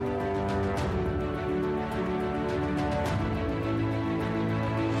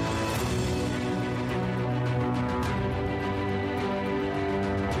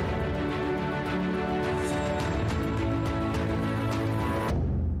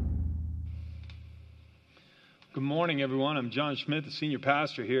Good morning, everyone. I'm John Schmidt, the senior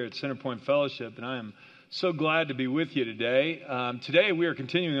pastor here at Centerpoint Fellowship, and I am so glad to be with you today. Today, we are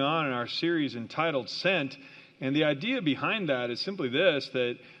continuing on in our series entitled Sent, and the idea behind that is simply this,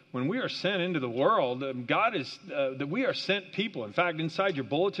 that when we are sent into the world, that we are sent people. In fact, inside your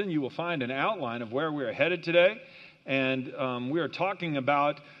bulletin, you will find an outline of where we are headed today, and we are talking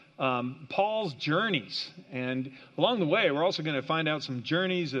about Paul's journeys. And along the way, we're also going to find out some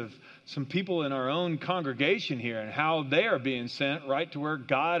journeys of some people in our own congregation here and how they are being sent right to where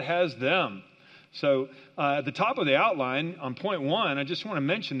God has them. So at the top of the outline, on point 1, I just want to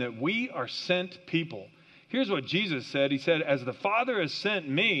mention that we are sent people. Here's what Jesus said. He said, as the Father has sent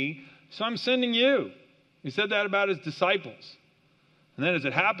me, so I'm sending you. He said that about his disciples. And then as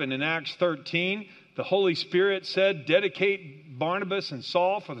it happened in Acts 13, the Holy Spirit said, dedicate Barnabas and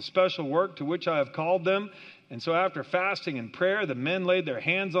Saul for the special work to which I have called them. And so after fasting and prayer, the men laid their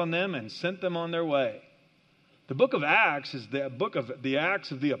hands on them and sent them on their way. The book of Acts is the book of the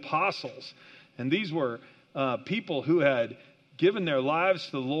Acts of the Apostles. And these were people who had given their lives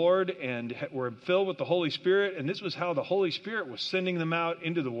to the Lord and were filled with the Holy Spirit. And this was how the Holy Spirit was sending them out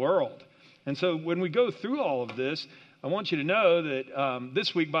into the world. And so when we go through all of this, I want you to know that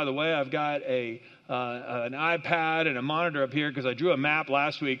this week, by the way, I've got an iPad and a monitor up here because I drew a map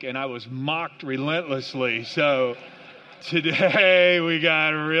last week and I was mocked relentlessly. So today we got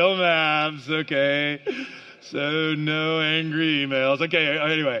real maps, okay? So no angry emails. Okay,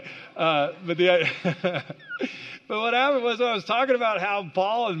 anyway. But what happened was I was talking about how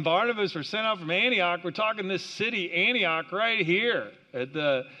Paul and Barnabas were sent out from Antioch. We're talking this city, Antioch, right here at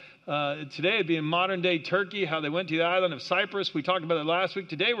the today it'd be in modern-day Turkey, how they went to the island of Cyprus. We talked about it last week.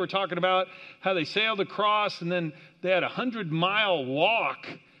 Today we're talking about how they sailed across, and then they had a 100-mile walk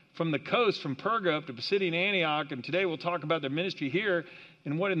from the coast, from Perga up to Pisidian Antioch. And today we'll talk about their ministry here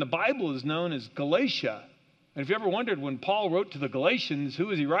in what in the Bible is known as Galatia. And if you ever wondered, when Paul wrote to the Galatians, who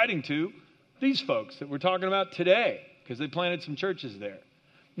was he writing to? These folks that we're talking about today, because they planted some churches there.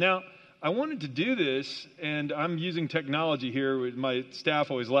 Now, I wanted to do this, and I'm using technology here. My staff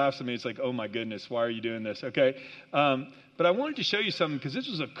always laughs at me. It's like, oh my goodness, why are you doing this? Okay. But I wanted to show you something because this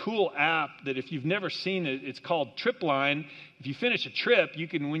was a cool app that if you've never seen it, it's called Tripline. If you finish a trip, you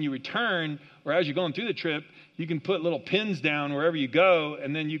can, when you return or as you're going through the trip, you can put little pins down wherever you go,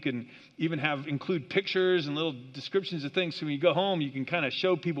 and then you can even include pictures and little descriptions of things. So when you go home, you can kind of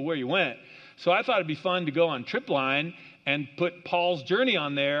show people where you went. So I thought it'd be fun to go on Tripline and put Paul's journey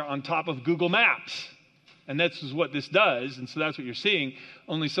on there on top of Google Maps. And that's what this does. And so that's what you're seeing.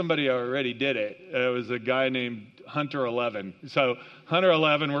 Only somebody already did it. It was a guy named Hunter11. So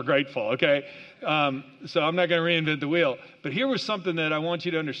Hunter11, we're grateful, okay? So I'm not going to reinvent the wheel. But here was something that I want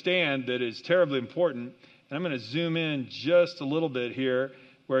you to understand that is terribly important. And I'm going to zoom in just a little bit here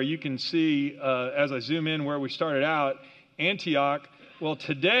where you can see, as I zoom in where we started out, Antioch. Well,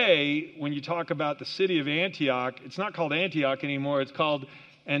 today, when you talk about the city of Antioch, it's not called Antioch anymore. It's called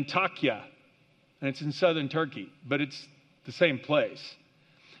Antakya, and it's in southern Turkey, but it's the same place.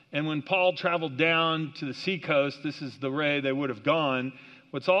 And when Paul traveled down to the seacoast, this is the way they would have gone.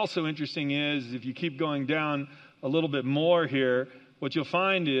 What's also interesting is, if you keep going down a little bit more here, what you'll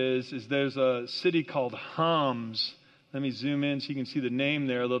find is there's a city called Homs. Let me zoom in so you can see the name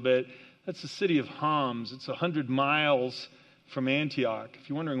there a little bit. That's the city of Homs. It's 100 miles from Antioch. If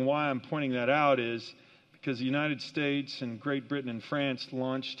you're wondering why I'm pointing that out, is because the United States and Great Britain and France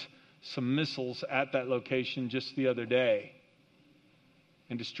launched some missiles at that location just the other day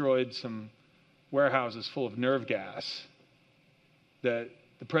and destroyed some warehouses full of nerve gas that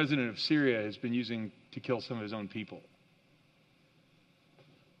the president of Syria has been using to kill some of his own people.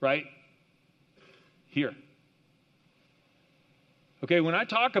 Right? Here. Okay, when I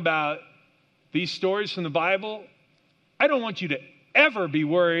talk about these stories from the Bible, I don't want you to ever be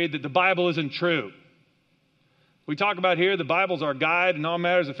worried that the Bible isn't true. We talk about here, the Bible's our guide in all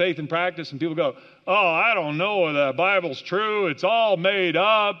matters of faith and practice, and people go, oh, I don't know whether the Bible's true. It's all made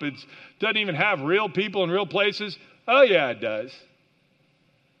up. It doesn't even have real people in real places. Oh, yeah, it does.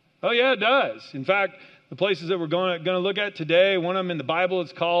 Oh, yeah, it does. In fact, the places that we're going to look at today, one of them in the Bible,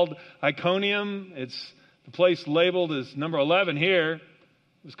 it's called Iconium. It's the place labeled as number 11 here. It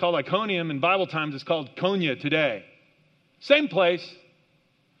was called Iconium. In Bible times, it's called Konya today. Same place.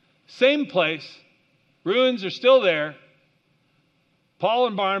 Same place. Ruins are still there. Paul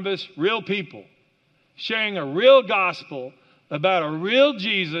and Barnabas, real people, sharing a real gospel about a real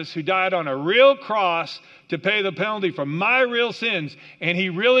Jesus who died on a real cross to pay the penalty for my real sins. And he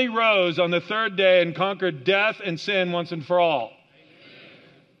really rose on the third day and conquered death and sin once and for all.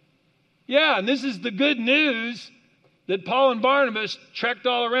 Yeah, and this is the good news that Paul and Barnabas trekked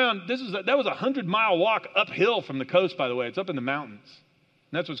all around. That was a 100-mile walk uphill from the coast, by the way. It's up in the mountains.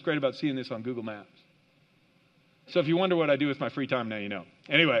 And that's what's great about seeing this on Google Maps. So if you wonder what I do with my free time, now you know.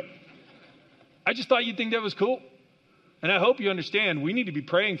 Anyway, I just thought you'd think that was cool. And I hope you understand we need to be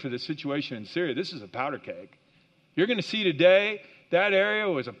praying for this situation in Syria. This is a powder keg. You're going to see today that area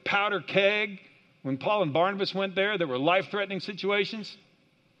was a powder keg. When Paul and Barnabas went there were life-threatening situations.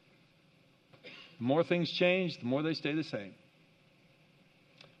 The more things change, the more they stay the same.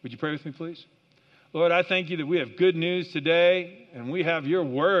 Would you pray with me, please? Lord, I thank you that we have good news today, and we have your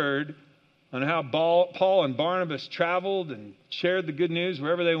word on how Paul and Barnabas traveled and shared the good news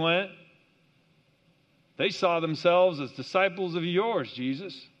wherever they went. They saw themselves as disciples of yours,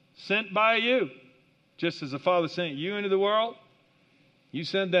 Jesus, sent by you. Just as the Father sent you into the world, you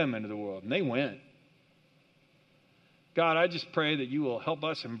sent them into the world, and they went. God, I just pray that you will help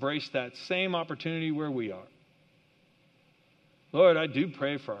us embrace that same opportunity where we are. Lord, I do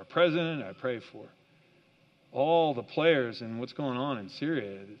pray for our president. I pray for all the players and what's going on in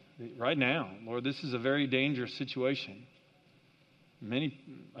Syria right now. Lord, this is a very dangerous situation.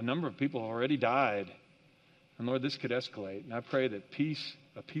 A number of people have already died. And Lord, this could escalate. And I pray that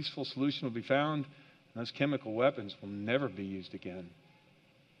a peaceful solution will be found, and those chemical weapons will never be used again.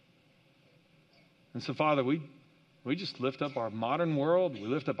 And so, Father, we just lift up our modern world. We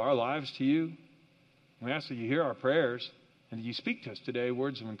lift up our lives to you. We ask that you hear our prayers and that you speak to us today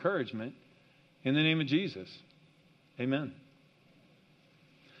words of encouragement in the name of Jesus. Amen.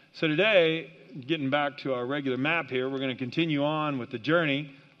 So today, getting back to our regular map here, we're going to continue on with the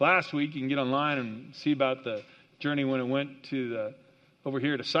journey. Last week, you can get online and see about the journey when it went over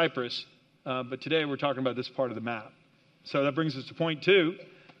here to Cyprus. But today, we're talking about this part of the map. So that brings us to point 2.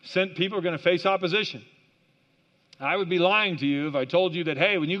 Sent people are going to face opposition. I would be lying to you if I told you that,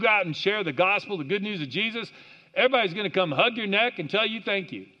 hey, when you go out and share the gospel, the good news of Jesus, everybody's going to come hug your neck and tell you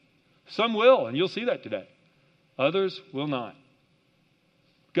thank you. Some will, and you'll see that today. Others will not.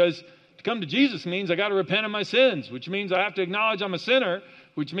 Because to come to Jesus means I got to repent of my sins, which means I have to acknowledge I'm a sinner,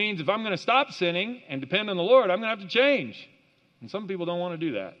 which means if I'm going to stop sinning and depend on the Lord, I'm going to have to change. And some people don't want to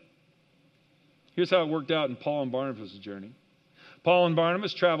do that. Here's how it worked out in Paul and Barnabas' journey. Paul and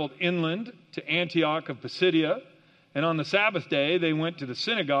Barnabas traveled inland to Antioch of Pisidia, and on the Sabbath day, they went to the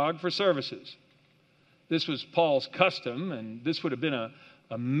synagogue for services. This was Paul's custom, and this would have been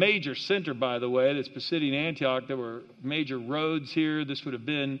a major center, by the way, that's Pisidian Antioch. There were major roads here. This would have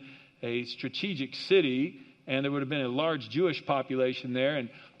been a strategic city, and there would have been a large Jewish population there. And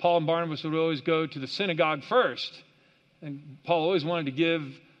Paul and Barnabas would always go to the synagogue first. And Paul always wanted to give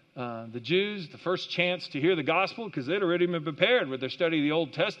the Jews the first chance to hear the gospel because they'd already been prepared with their study of the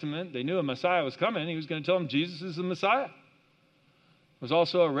Old Testament. They knew a Messiah was coming. He was going to tell them Jesus is the Messiah. It was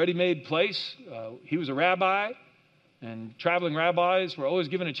also a ready-made place. He was a rabbi, and traveling rabbis were always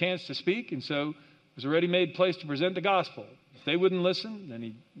given a chance to speak, and so it was a ready-made place to present the gospel. If they wouldn't listen, then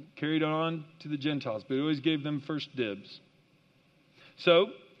he carried on to the Gentiles, but he always gave them first dibs. So,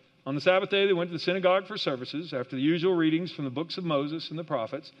 on the Sabbath day, they went to the synagogue for services. After the usual readings from the books of Moses and the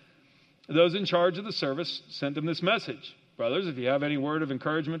prophets, those in charge of the service sent them this message. Brothers, if you have any word of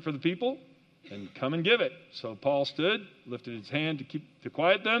encouragement for the people, then come and give it. So Paul stood, lifted his hand to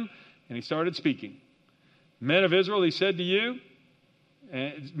quiet them, and he started speaking. Men of Israel, he said to you,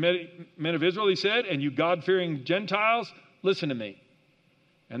 men of Israel, he said, and you God-fearing Gentiles, listen to me.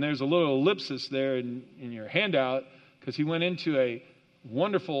 And there's a little ellipsis there in your handout because he went into a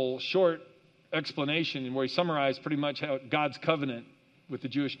wonderful short explanation where he summarized pretty much how God's covenant with the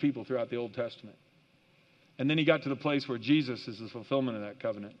Jewish people throughout the Old Testament. And then he got to the place where Jesus is the fulfillment of that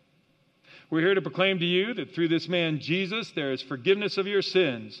covenant. We're here to proclaim to you that through this man Jesus there is forgiveness of your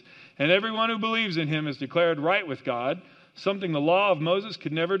sins, and everyone who believes in him is declared right with God, something the law of Moses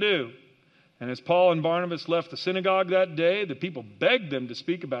could never do. And as Paul and Barnabas left the synagogue that day, the people begged them to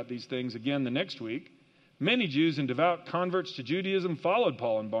speak about these things again the next week. Many Jews and devout converts to Judaism followed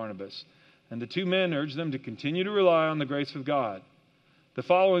Paul and Barnabas, and the two men urged them to continue to rely on the grace of God. The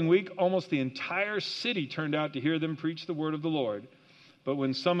following week, almost the entire city turned out to hear them preach the word of the Lord. But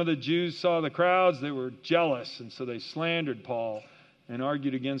when some of the Jews saw the crowds, they were jealous, and so they slandered Paul and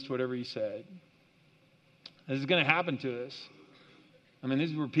argued against whatever he said. This is going to happen to us. I mean,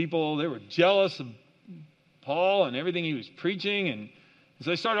 these were people, they were jealous of Paul and everything he was preaching, and so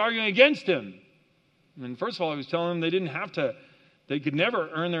they started arguing against him. And first of all, he was telling them they could never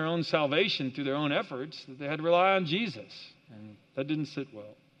earn their own salvation through their own efforts, that they had to rely on Jesus. And that didn't sit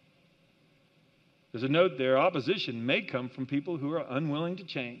well. There's a note there, opposition may come from people who are unwilling to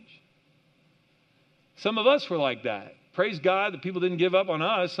change. Some of us were like that. Praise God that people didn't give up on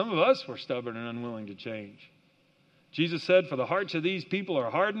us. Some of us were stubborn and unwilling to change. Jesus said, "For the hearts of these people are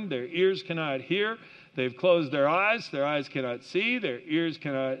hardened, their ears cannot hear. They've closed their eyes cannot see, their ears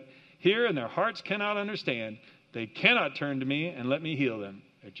cannot hear, and their hearts cannot understand. They cannot turn to me and let me heal them.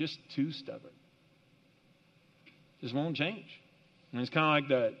 They're just too stubborn." Just won't change. And it's kind of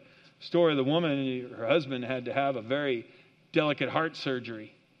like that story of the woman. Her husband had to have a very delicate heart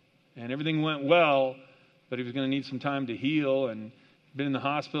surgery. And everything went well, but he was going to need some time to heal. And he'd been in the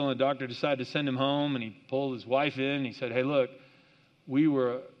hospital, and the doctor decided to send him home. And he pulled his wife in. And he said, "Hey, look, we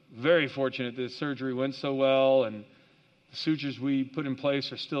were very fortunate this surgery went so well. And the sutures we put in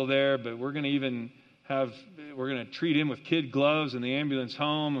place are still there. But we're going to treat him with kid gloves in the ambulance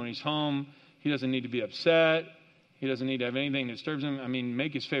home. When he's home, he doesn't need to be upset. He doesn't need to have anything that disturbs him. I mean,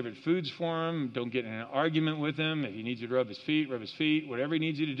 make his favorite foods for him. Don't get in an argument with him. If he needs you to rub his feet. Whatever he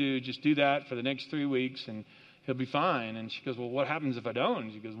needs you to do, just do that for the next 3 weeks, and he'll be fine." And she goes, "Well, what happens if I don't?"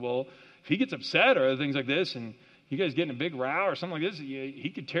 And she goes, "Well, if he gets upset or things like this, and you guys get in a big row or something like this,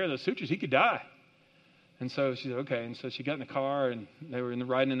 he could tear those sutures. He could die." And so she said, "Okay." And so she got in the car, and they were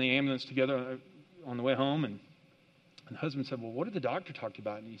riding in the ambulance together on the way home. And the husband said, "Well, what did the doctor talk to you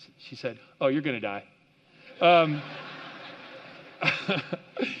about?" And she said, "Oh, you're going to die."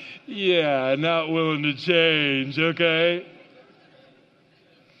 Yeah, not willing to change, okay?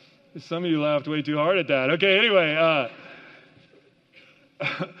 Some of you laughed way too hard at that. Okay, anyway.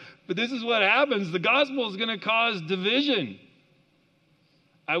 But this is what happens. The gospel is going to cause division.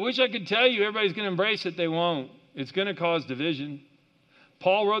 I wish I could tell you everybody's going to embrace it. They won't. It's going to cause division.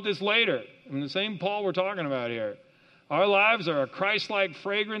 Paul wrote this later. The same Paul we're talking about here. Our lives are a Christ-like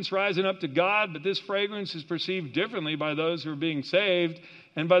fragrance rising up to God, but this fragrance is perceived differently by those who are being saved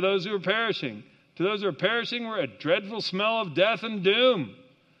and by those who are perishing. To those who are perishing, we're a dreadful smell of death and doom.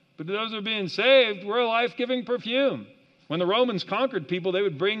 But to those who are being saved, we're a life-giving perfume. When the Romans conquered people, they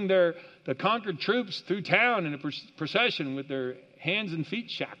would bring the conquered troops through town in a procession with their hands and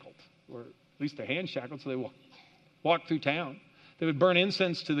feet shackled, or at least their hands shackled, so they walked through town. They would burn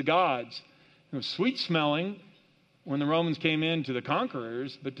incense to the gods. It was sweet-smelling when the Romans came in to the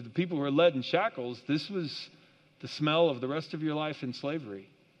conquerors, but to the people who were led in shackles, this was the smell of the rest of your life in slavery.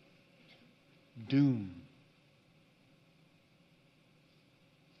 Doom.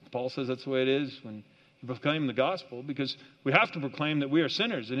 Paul says that's the way it is when you proclaim the gospel, because we have to proclaim that we are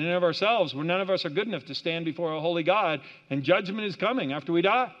sinners, and in and of ourselves, none of us are good enough to stand before a holy God, and judgment is coming after we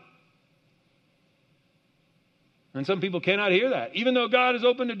die. And some people cannot hear that, even though God has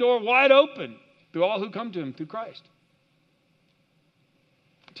opened the door wide open to all who come to him through Christ.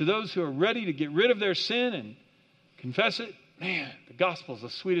 To those who are ready to get rid of their sin and confess it, man, the gospel is the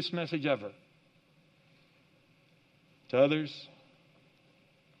sweetest message ever. To others,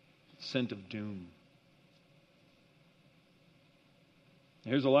 scent of doom.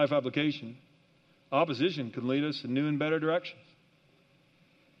 Here's a life application. Opposition can lead us in new and better directions.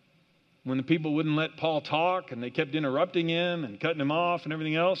 When the people wouldn't let Paul talk and they kept interrupting him and cutting him off and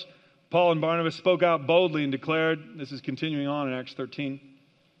everything else, Paul and Barnabas spoke out boldly and declared, this is continuing on in Acts 13,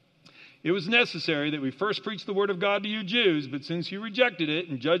 "It was necessary that we first preach the word of God to you Jews, but since you rejected it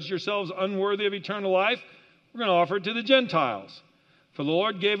and judged yourselves unworthy of eternal life, we're going to offer it to the Gentiles. For the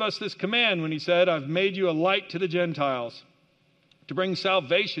Lord gave us this command when he said, 'I've made you a light to the Gentiles, to bring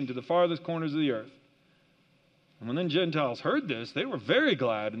salvation to the farthest corners of the earth.' And when the Gentiles heard this, they were very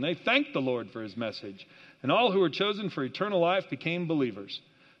glad, and they thanked the Lord for his message. And all who were chosen for eternal life became believers.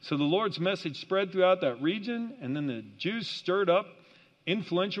 So the Lord's message spread throughout that region, and then the Jews stirred up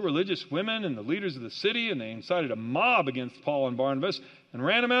influential religious women and the leaders of the city, and they incited a mob against Paul and Barnabas and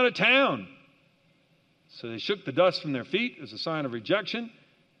ran them out of town. So they shook the dust from their feet as a sign of rejection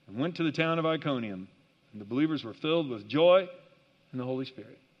and went to the town of Iconium. And the believers were filled with joy and the Holy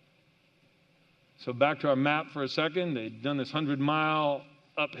Spirit." So back to our map for a second. They'd done this 100-mile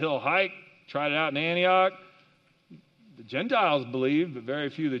uphill hike, tried it out in Antioch. The Gentiles believed, but very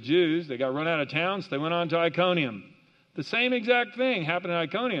few of the Jews. They got run out of town, so they went on to Iconium. The same exact thing happened in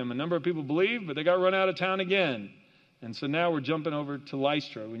Iconium. A number of people believed, but they got run out of town again. And so now we're jumping over to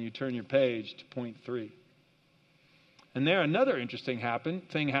Lystra when you turn your page to point 3. And there another interesting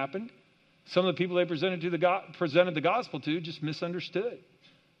thing happened. Some of the people they presented the gospel to just misunderstood.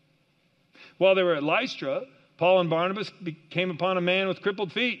 While they were at Lystra, Paul and Barnabas came upon a man with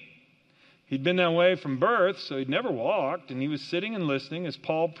crippled feet. He'd been that way from birth, so he'd never walked, and he was sitting and listening as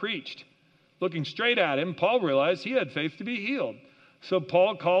Paul preached. Looking straight at him, Paul realized he had faith to be healed. So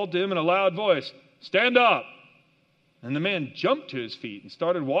Paul called to him in a loud voice, "Stand up!" And the man jumped to his feet and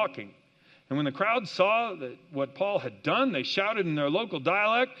started walking. And when the crowd saw what Paul had done, they shouted in their local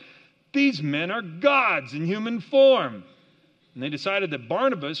dialect, "These men are gods in human form." And they decided that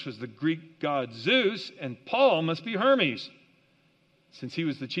Barnabas was the Greek god Zeus and Paul must be Hermes, since he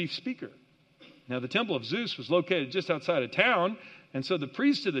was the chief speaker. Now, the temple of Zeus was located just outside of town, and so the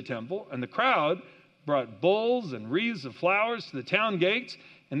priests of the temple and the crowd brought bulls and wreaths of flowers to the town gates,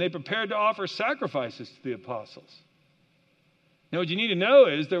 and they prepared to offer sacrifices to the apostles. Now, what you need to know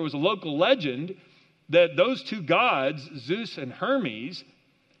is there was a local legend that those two gods, Zeus and Hermes,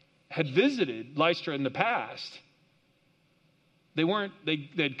 had visited Lystra in the past.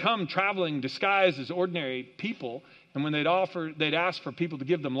 They'd come traveling disguised as ordinary people, and when they'd asked for people to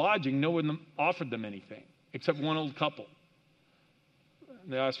give them lodging, no one offered them anything except one old couple.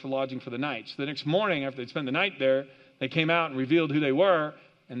 They asked for lodging for the night. So the next morning, after they'd spent the night there, they came out and revealed who they were,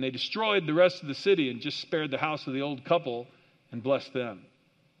 and they destroyed the rest of the city and just spared the house of the old couple and blessed them.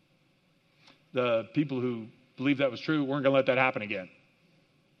 The people who believed that was true weren't going to let that happen again.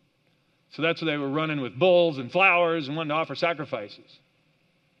 So that's why they were running with bulls and flowers and wanting to offer sacrifices.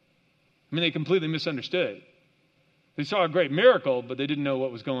 I mean, they completely misunderstood. They saw a great miracle, but they didn't know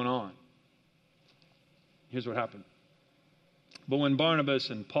what was going on. Here's what happened. But when Barnabas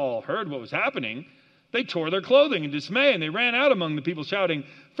and Paul heard what was happening, they tore their clothing in dismay, and they ran out among the people shouting,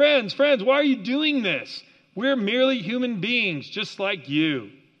 friends, why are you doing this? We're merely human beings, just like you.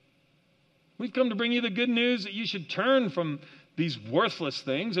 We've come to bring you the good news that you should turn from these worthless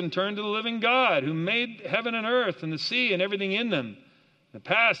things and turn to the living God who made heaven and earth and the sea and everything in them. In the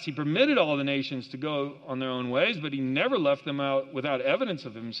past, he permitted all the nations to go on their own ways, but he never left them out without evidence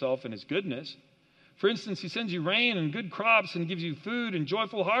of himself and his goodness. For instance, he sends you rain and good crops and gives you food and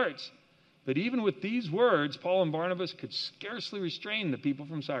joyful hearts. But even with these words, Paul and Barnabas could scarcely restrain the people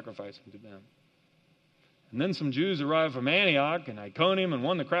from sacrificing to them. And then some Jews arrived from Antioch and Iconium and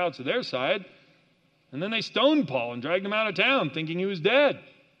won the crowds to their side. And then they stoned Paul and dragged him out of town, thinking he was dead.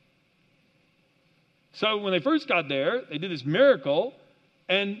 So when they first got there, they did this miracle,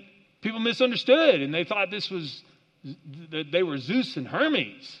 and people misunderstood, and they thought that they were Zeus and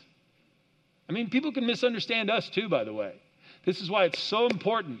Hermes. I mean, people can misunderstand us too, by the way. This is why it's so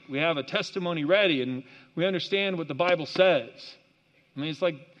important we have a testimony ready and we understand what the Bible says. I mean, it's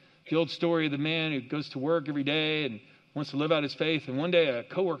like the old story of the man who goes to work every day and wants to live out his faith. And one day a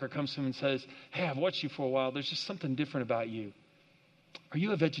coworker comes to him and says, hey, I've watched you for a while. There's just something different about you. Are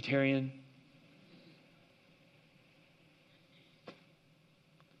you a vegetarian? I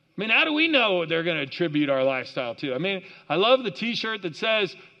mean, how do we know what they're going to attribute our lifestyle to? I mean, I love the t-shirt that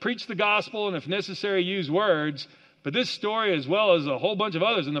says, preach the gospel and if necessary, use words. But this story, as well as a whole bunch of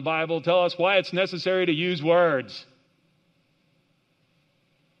others in the Bible, tell us why it's necessary to use words.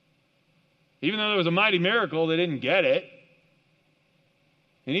 Even though there was a mighty miracle, they didn't get it.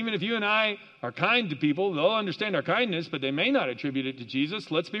 And even if you and I are kind to people, they'll understand our kindness, but they may not attribute it to Jesus.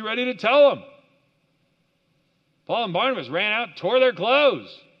 Let's be ready to tell them. Paul and Barnabas ran out and tore their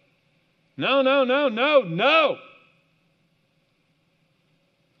clothes. No.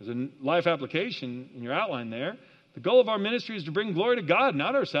 There's a life application in your outline there. The goal of our ministry is to bring glory to God,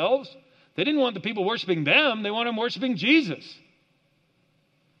 not ourselves. They didn't want the people worshiping them. They wanted them worshiping Jesus.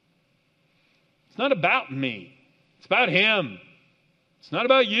 It's not about me. It's about him. It's not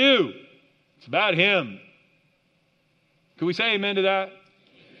about you. It's about him. Can we say amen to that?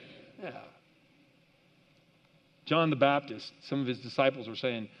 Yeah. John the Baptist, some of his disciples were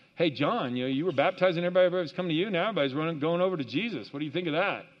saying, hey, John, you were baptizing everybody was coming to you. Now everybody's going over to Jesus. What do you think of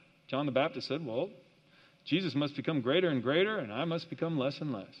that? John the Baptist said, well, Jesus must become greater and greater, and I must become less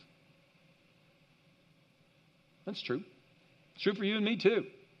and less. That's true. It's true for you and me too.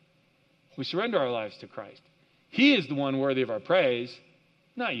 We surrender our lives to Christ. He is the one worthy of our praise,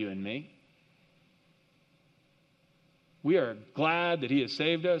 not you and me. We are glad that he has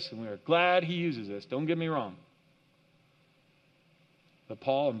saved us, and we are glad he uses us. Don't get me wrong. But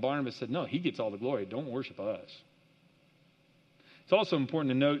Paul and Barnabas said, no, he gets all the glory. Don't worship us. It's also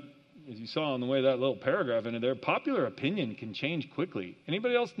important to note, as you saw on the way that little paragraph into there, popular opinion can change quickly.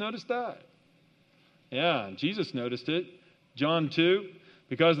 Anybody else notice that? Yeah, Jesus noticed it. John 2,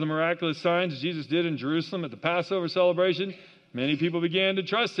 because of the miraculous signs Jesus did in Jerusalem at the Passover celebration, many people began to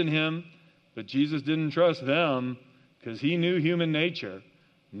trust in him, but Jesus didn't trust them because he knew human nature.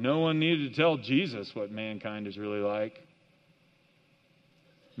 No one needed to tell Jesus what mankind is really like.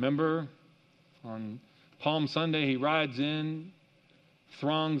 Remember, on Palm Sunday, he rides in,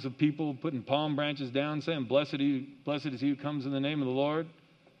 throngs of people putting palm branches down, saying, blessed is he who comes in the name of the Lord.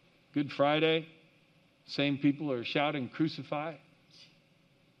 Good Friday, same people are shouting, crucify.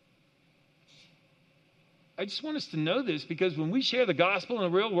 I just want us to know this because when we share the gospel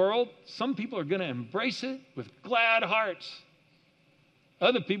in the real world, some people are going to embrace it with glad hearts.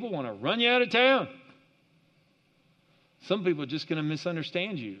 Other people want to run you out of town. Some people are just going to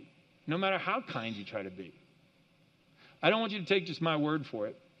misunderstand you, no matter how kind you try to be. I don't want you to take just my word for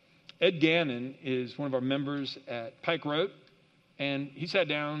it. Ed Gannon is one of our members at Pike Road, and he sat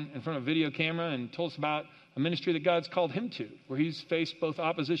down in front of a video camera and told us about a ministry that God's called him to, where he's faced both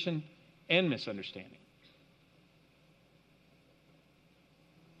opposition and misunderstanding.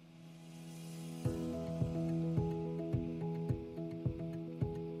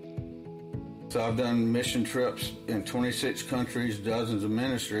 So I've done mission trips in 26 countries, dozens of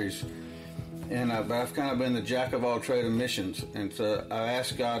ministries, and I've kind of been the jack of all trades of missions. And so I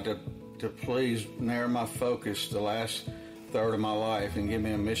asked God to please narrow my focus the last third of my life and give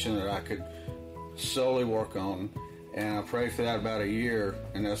me a mission that I could solely work on. And I prayed for that about a year,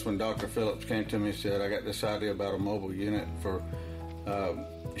 and that's when Dr. Phillips came to me and said, I got this idea about a mobile unit for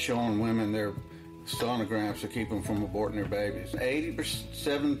showing women their sonograms to keep them from aborting their babies.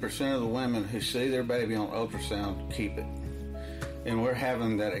 87% of the women who see their baby on ultrasound keep it. And we're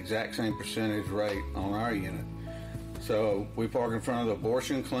having that exact same percentage rate on our unit. So we park in front of the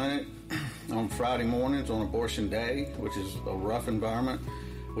abortion clinic on Friday mornings on abortion day, which is a rough environment.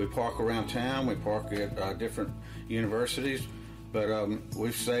 We park around town. We park at different universities. But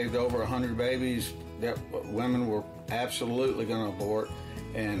we've saved over 100 babies that women were absolutely going to abort,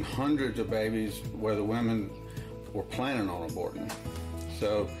 and hundreds of babies where the women were planning on aborting.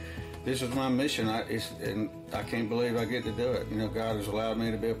 So this is my mission, and I can't believe I get to do it. You know, God has allowed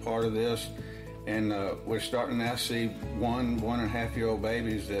me to be a part of this, and we're starting to now see 1.5-year-old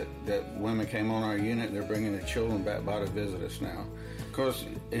babies that women came on our unit, and they're bringing their children back by to visit us now. Of course,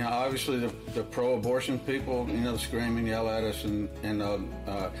 you know, obviously the pro-abortion people, you know, scream and yell at us, and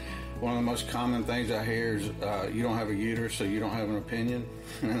one of the most common things I hear is, you don't have a uterus, so you don't have an opinion.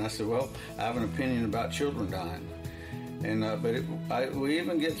 And I said, well, I have an opinion about children dying. And we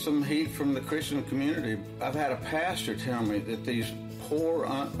even get some heat from the Christian community. I've had a pastor tell me that these poor,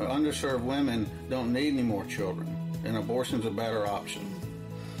 underserved women don't need any more children, and abortion's a better option.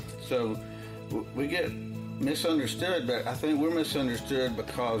 So we get misunderstood, but I think we're misunderstood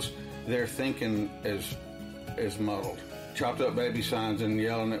because their thinking is muddled. Chopped up baby signs and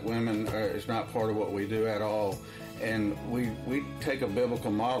yelling at women is not part of what we do at all. And we take a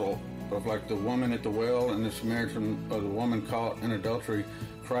biblical model of like the woman at the well and the Samaritan, or the woman caught in adultery.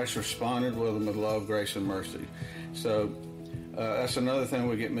 Christ responded with love, grace, and mercy. So that's another thing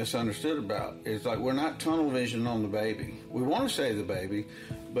we get misunderstood about. It's like we're not tunnel vision on the baby. We want to save the baby,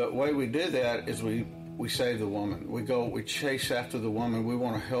 but the way we do that is we save the woman. We chase after the woman. We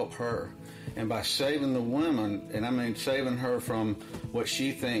want to help her. And by saving the woman, and I mean saving her from what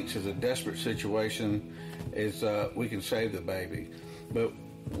she thinks is a desperate situation, is we can save the baby. But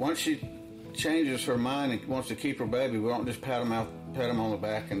once she changes her mind and wants to keep her baby, we don't just pat them on the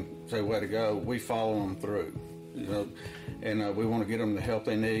back and say, way to go. We follow them through, you know, and we want to get them the help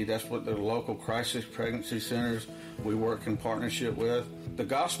they need. That's what the local crisis pregnancy centers we work in partnership with. The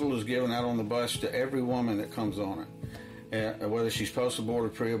gospel is given out on the bus to every woman that comes on it. Whether she's post-abort or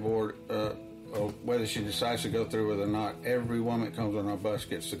pre-abort, or whether she decides to go through with it or not, every woman that comes on our bus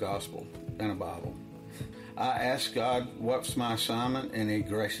gets the gospel and a Bible. I asked God, what's my assignment, and He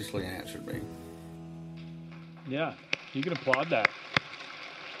graciously answered me. Yeah, you can applaud that.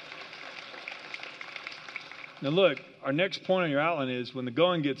 Now look, our next point on your outline is when the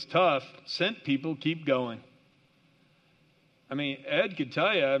going gets tough, sent people keep going. I mean, Ed could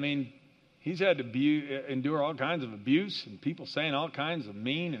tell you, he's had to endure all kinds of abuse and people saying all kinds of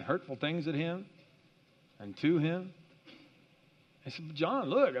mean and hurtful things at him and to him. I said, John,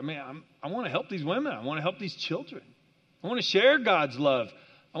 look, I want to help these women. I want to help these children. I want to share God's love.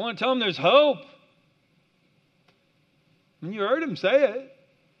 I want to tell them there's hope. And you heard him say it.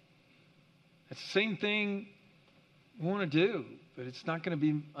 It's the same thing we want to do, but it's not going to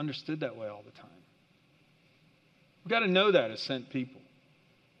be understood that way all the time. We've got to know that as sent people.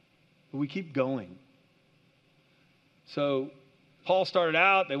 But we keep going. So Paul started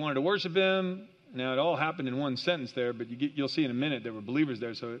out, they wanted to worship him. Now it all happened in one sentence there, but you'll see in a minute there were believers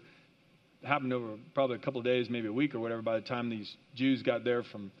there. So it happened over probably a couple of days, maybe a week or whatever, by the time these Jews got there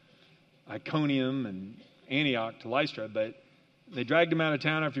from Iconium and Antioch to Lystra. But they dragged him out of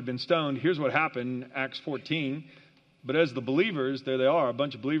town after he'd been stoned. Here's what happened, Acts 14. But as the believers, there they are, a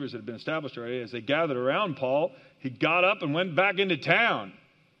bunch of believers that had been established already, as they gathered around Paul, he got up and went back into town.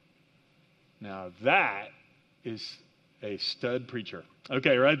 Now that is a stud preacher.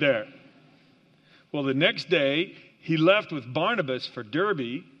 Okay, right there. Well, the next day, he left with Barnabas for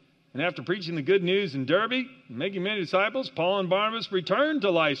Derbe. And after preaching the good news in Derbe and making many disciples, Paul and Barnabas returned to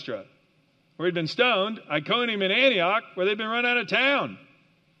Lystra, where he'd been stoned, Iconium and Antioch, where they'd been run out of town.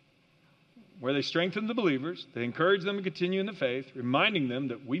 where they strengthened the believers. They encouraged them to continue in the faith, reminding them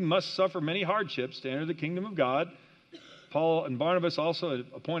that we must suffer many hardships to enter the kingdom of God. Paul and Barnabas also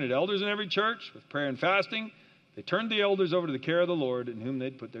appointed elders in every church with prayer and fasting. They turned the elders over to the care of the Lord in whom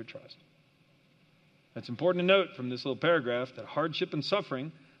they'd put their trust. It's important to note from this little paragraph that hardship and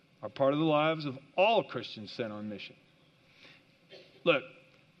suffering are part of the lives of all Christians sent on mission. Look,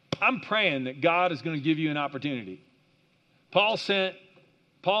 I'm praying that God is going to give you an opportunity. Paul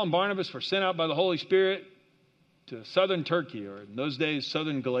and Barnabas were sent out by the Holy Spirit to southern Turkey, or in those days,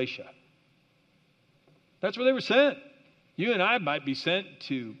 southern Galatia. That's where they were sent. You and I might be sent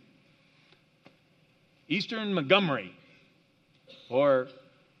to eastern Montgomery, or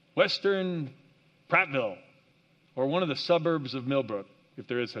western Prattville, or one of the suburbs of Millbrook, if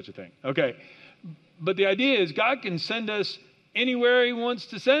there is such a thing. Okay. But the idea is God can send us anywhere he wants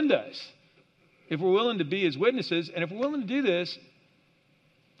to send us if we're willing to be his witnesses. And if we're willing to do this,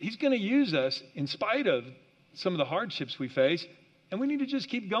 he's going to use us in spite of some of the hardships we face. And we need to just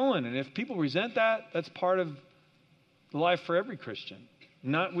keep going. And if people resent that, that's part of the life for every Christian.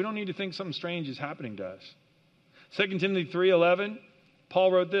 We don't need to think something strange is happening to us. 2 Timothy 3:11,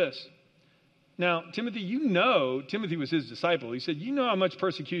 Paul wrote this. Now, Timothy was his disciple. He said, you know how much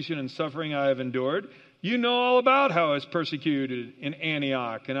persecution and suffering I have endured. You know all about how I was persecuted in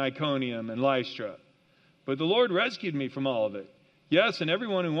Antioch and Iconium and Lystra. But the Lord rescued me from all of it. Yes, and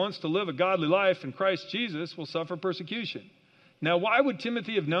everyone who wants to live a godly life in Christ Jesus will suffer persecution. Now, why would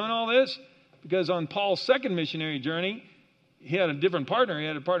Timothy have known all this? Because on Paul's second missionary journey, he had a different partner. He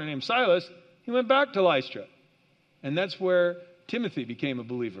had a partner named Silas. He went back to Lystra. And that's where Timothy became a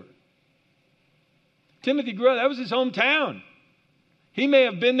believer. Timothy grew up. That was his hometown. He may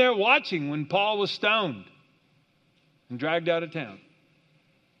have been there watching when Paul was stoned and dragged out of town.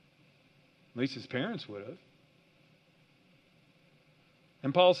 At least his parents would have.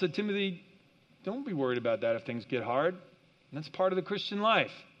 And Paul said, Timothy, don't be worried about that if things get hard. And that's part of the Christian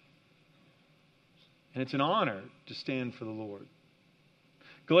life. And it's an honor to stand for the Lord.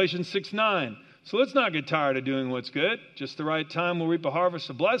 Galatians 6:9. So let's not get tired of doing what's good. Just the right time we'll reap a harvest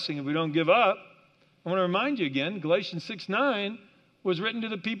of blessing if we don't give up. I want to remind you again, Galatians 6:9 was written to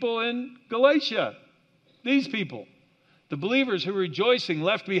the people in Galatia. These people. The believers who were rejoicing,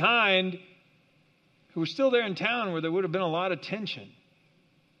 left behind, who were still there in town where there would have been a lot of tension.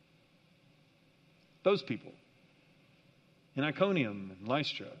 Those people. In Iconium and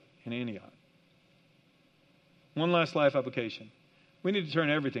Lystra and Antioch. One last life application. We need to turn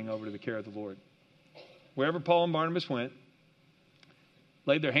everything over to the care of the Lord. Wherever Paul and Barnabas went,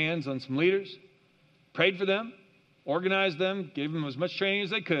 laid their hands on some leaders, prayed for them, organized them, gave them as much training as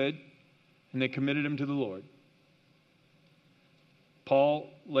they could, and they committed them to the Lord. Paul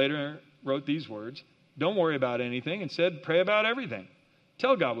later wrote these words, don't worry about anything. Instead, pray about everything.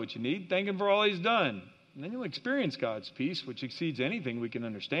 Tell God what you need. Thank him for all he's done. And then you'll experience God's peace, which exceeds anything we can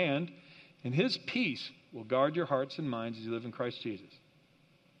understand. And his peace will guard your hearts and minds as you live in Christ Jesus.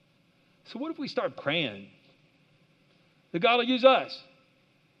 So what if we start praying that God will use us?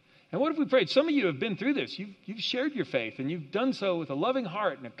 And what if we prayed? Some of you have been through this. You've shared your faith, and you've done so with a loving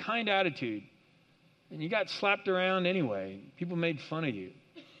heart and a kind attitude. And you got slapped around anyway. People made fun of you.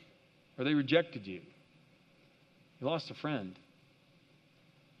 Or they rejected you. You lost a friend.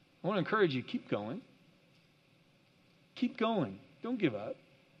 I want to encourage you, keep going. Keep going. Don't give up.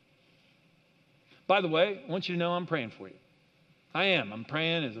 By the way, I want you to know I'm praying for you. I am. I'm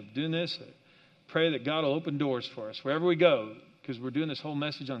praying as I'm doing this. I pray that God will open doors for us wherever we go, because we're doing this whole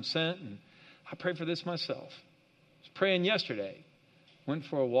message on Sent, and I pray for this myself. I was praying yesterday. Went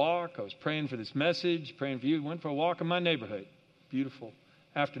for a walk. I was praying for this message, praying for you. Went for a walk in my neighborhood. Beautiful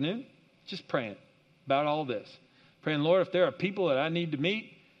afternoon. Just praying about all this. Praying, Lord, if there are people that I need to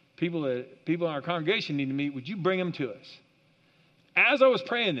meet, people in our congregation need to meet, would you bring them to us? As I was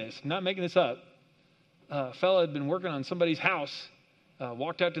praying this, I'm not making this up, a fellow had been working on somebody's house,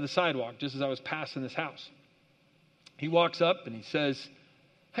 walked out to the sidewalk just as I was passing this house. He walks up and he says,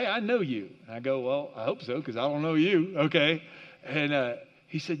 hey, I know you. And I go, well, I hope so, because I don't know you. Okay. And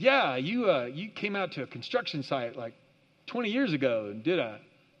he said, yeah, you came out to a construction site like 20 years ago and did a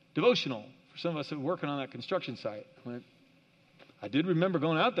devotional for some of us that were working on that construction site. I went, I did remember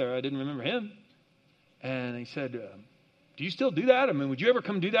going out there. I didn't remember him. And he said, do you still do that? I mean, would you ever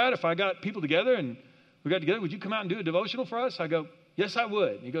come do that if I got people together and we got together? Would you come out and do a devotional for us? I go, yes, I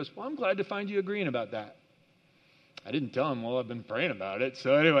would. And he goes, well, I'm glad to find you agreeing about that. I didn't tell him, well, I've been praying about it.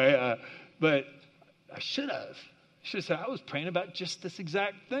 So anyway, but I should have. I should have said, I was praying about just this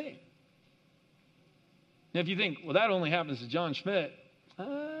exact thing. Now, if you think, well, that only happens to John Schmidt,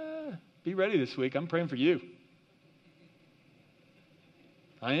 be ready this week. I'm praying for you.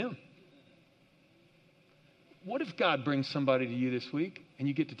 I am. What if God brings somebody to you this week and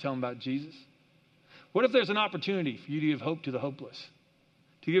you get to tell them about Jesus? What if there's an opportunity for you to give hope to the hopeless,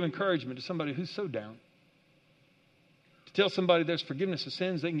 to give encouragement to somebody who's so down, to tell somebody there's forgiveness of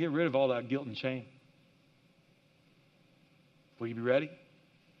sins, they can get rid of all that guilt and shame? Will you be ready?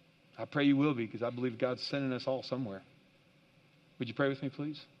 I pray you will be, because I believe God's sending us all somewhere. Would you pray with me,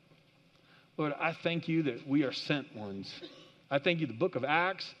 please? Lord, I thank you that we are sent ones. I thank you the book of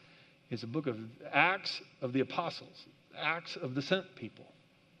Acts is a book of Acts of the apostles, Acts of the sent people.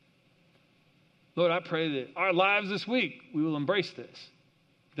 Lord, I pray that our lives this week, we will embrace this,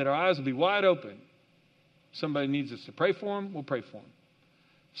 that our eyes will be wide open. If somebody needs us to pray for them, we'll pray for them.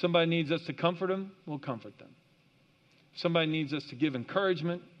 If somebody needs us to comfort them, we'll comfort them. If somebody needs us to give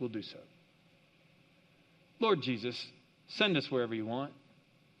encouragement, we'll do so. Lord Jesus, send us wherever you want.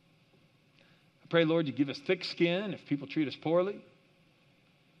 I pray, Lord, you give us thick skin if people treat us poorly.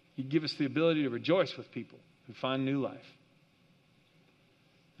 You give us the ability to rejoice with people who find new life.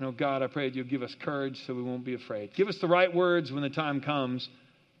 And oh God, I pray that you'll give us courage so we won't be afraid. Give us the right words when the time comes,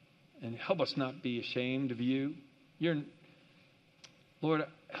 and help us not be ashamed of you. Lord,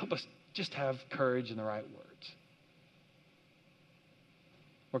 help us just have courage and the right words.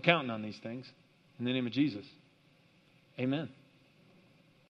 We're counting on these things. In the name of Jesus, amen.